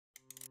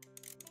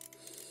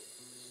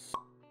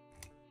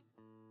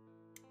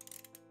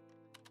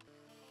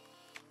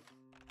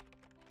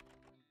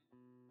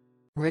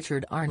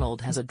Richard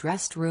Arnold has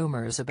addressed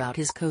rumours about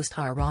his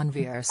co-star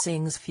Ranvir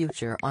Singh's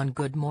future on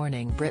Good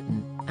Morning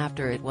Britain,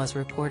 after it was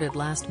reported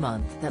last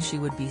month that she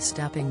would be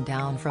stepping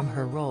down from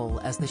her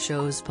role as the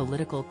show's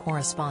political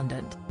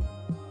correspondent.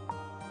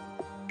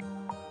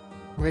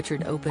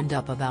 Richard opened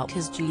up about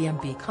his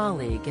GMB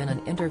colleague in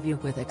an interview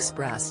with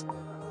Express.co.uk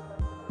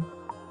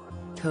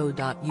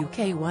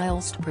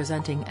whilst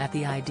presenting at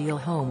the Ideal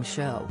Home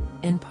Show,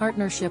 in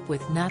partnership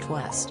with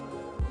NatWest.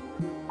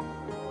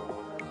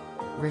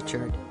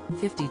 Richard,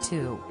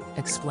 52,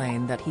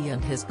 explained that he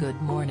and his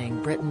Good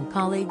Morning Britain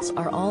colleagues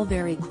are all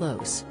very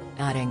close,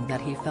 adding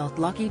that he felt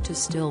lucky to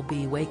still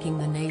be waking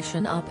the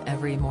nation up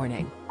every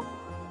morning.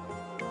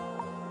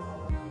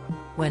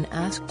 When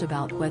asked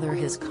about whether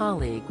his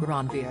colleague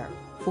Ranvir,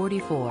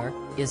 44,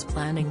 is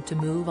planning to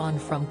move on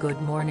from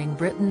Good Morning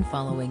Britain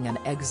following an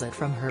exit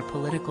from her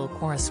political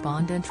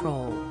correspondent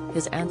role,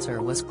 his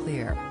answer was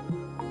clear.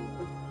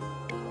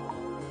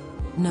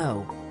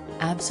 "No.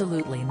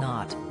 Absolutely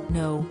not,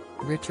 no,"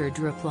 Richard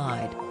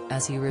replied,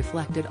 as he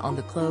reflected on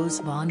the close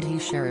bond he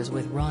shares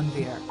with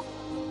Ranvir.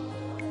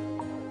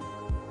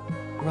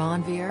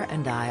 "Ranvir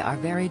and I are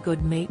very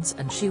good mates,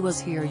 and she was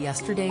here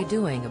yesterday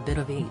doing a bit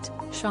of eat,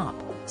 shop,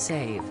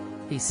 save,"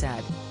 he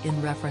said,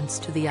 in reference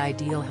to the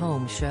Ideal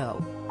Home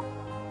Show.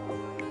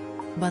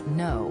 "But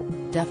no,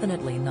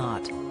 definitely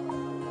not."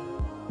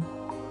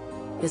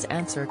 His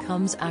answer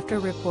comes after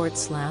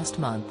reports last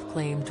month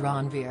claimed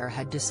Ranvir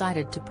had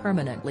decided to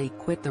permanently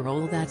quit the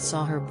role that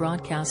saw her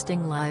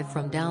broadcasting live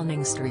from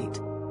Downing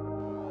Street.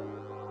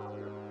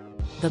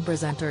 The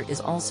presenter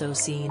is also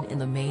seen in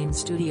the main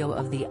studio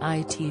of the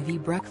ITV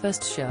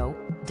breakfast show,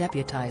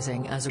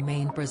 deputising as a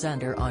main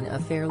presenter on a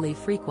fairly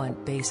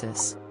frequent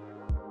basis.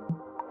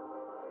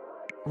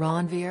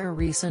 Ranvir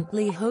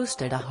recently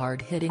hosted a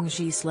hard-hitting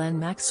Ghislaine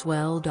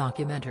Maxwell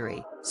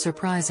documentary,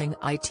 surprising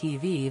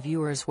ITV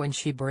viewers when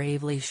she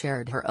bravely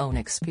shared her own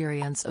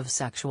experience of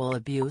sexual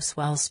abuse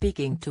while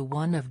speaking to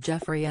one of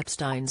Jeffrey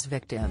Epstein's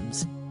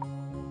victims.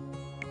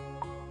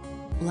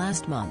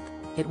 Last month,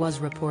 it was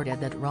reported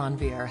that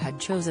Ranvir had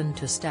chosen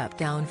to step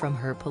down from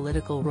her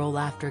political role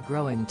after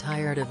growing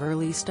tired of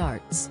early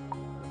starts.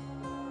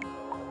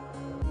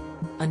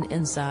 An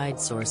inside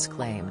source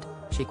claimed,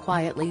 she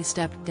quietly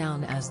stepped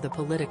down as the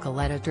political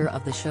editor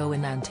of the show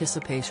in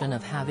anticipation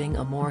of having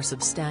a more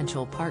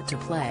substantial part to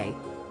play.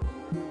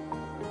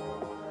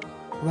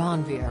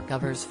 Ranvir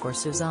covers for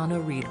Susanna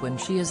Reid when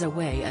she is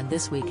away, and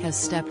this week has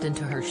stepped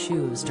into her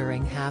shoes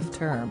during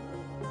half-term.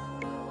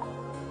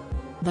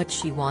 But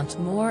she wants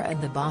more,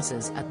 and the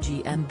bosses at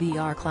GMB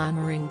are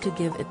clamoring to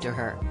give it to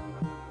her.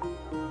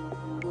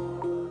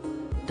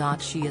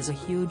 She is a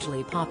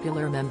hugely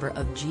popular member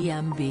of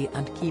GMB,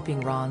 and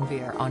keeping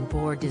Ranvir on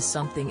board is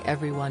something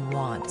everyone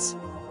wants.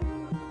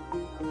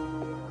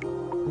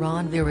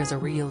 Ranvir is a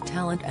real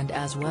talent, and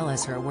as well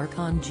as her work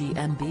on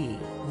GMB,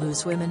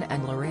 Loose Women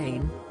and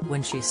Lorraine,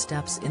 when she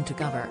steps into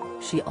cover,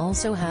 she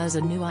also has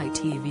a new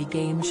ITV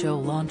game show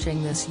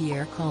launching this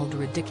year called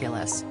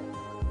Ridiculous.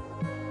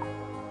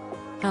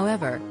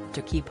 However,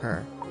 to keep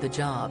her, the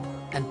job,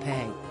 and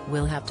pay,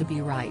 will have to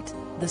be right,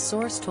 the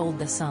source told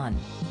The Sun.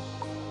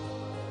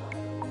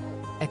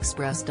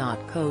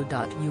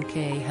 Express.co.uk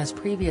has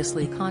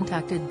previously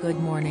contacted Good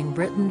Morning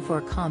Britain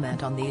for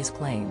comment on these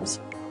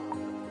claims.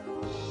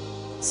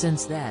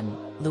 Since then,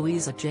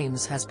 Louisa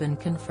James has been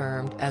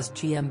confirmed as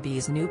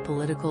GMB's new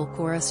political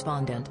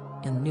correspondent,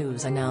 in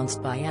news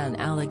announced by Anne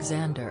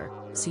Alexander,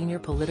 senior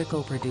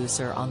political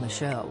producer on the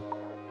show.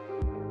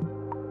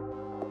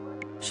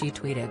 She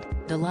tweeted,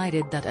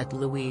 "Delighted that at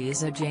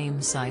Louisa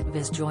James' side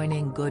is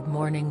joining Good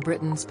Morning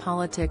Britain's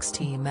politics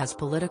team as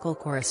political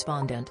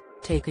correspondent,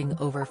 taking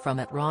over from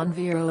at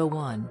Ranvir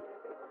 01.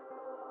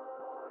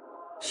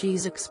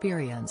 She's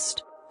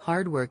experienced,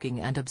 hardworking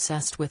and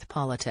obsessed with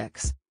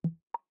politics.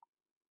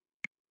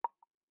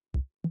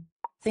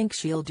 Think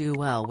she'll do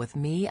well with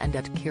me and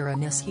at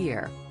Kiranis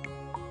here.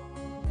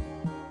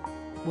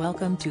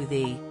 Welcome to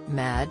the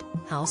Mad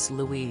House,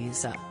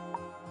 Louisa."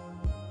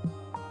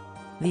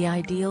 The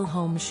Ideal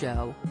Home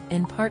Show,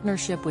 in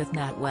partnership with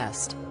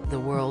NatWest, the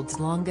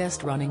world's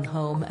longest-running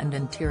home and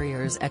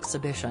interiors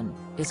exhibition,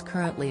 is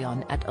currently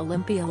on at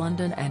Olympia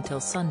London until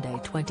Sunday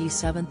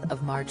 27th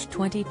of March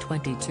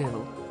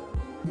 2022.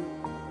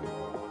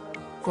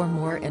 For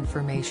more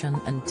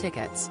information and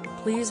tickets,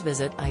 please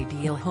visit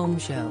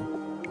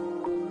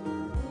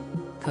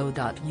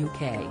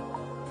idealhomeshow.co.uk.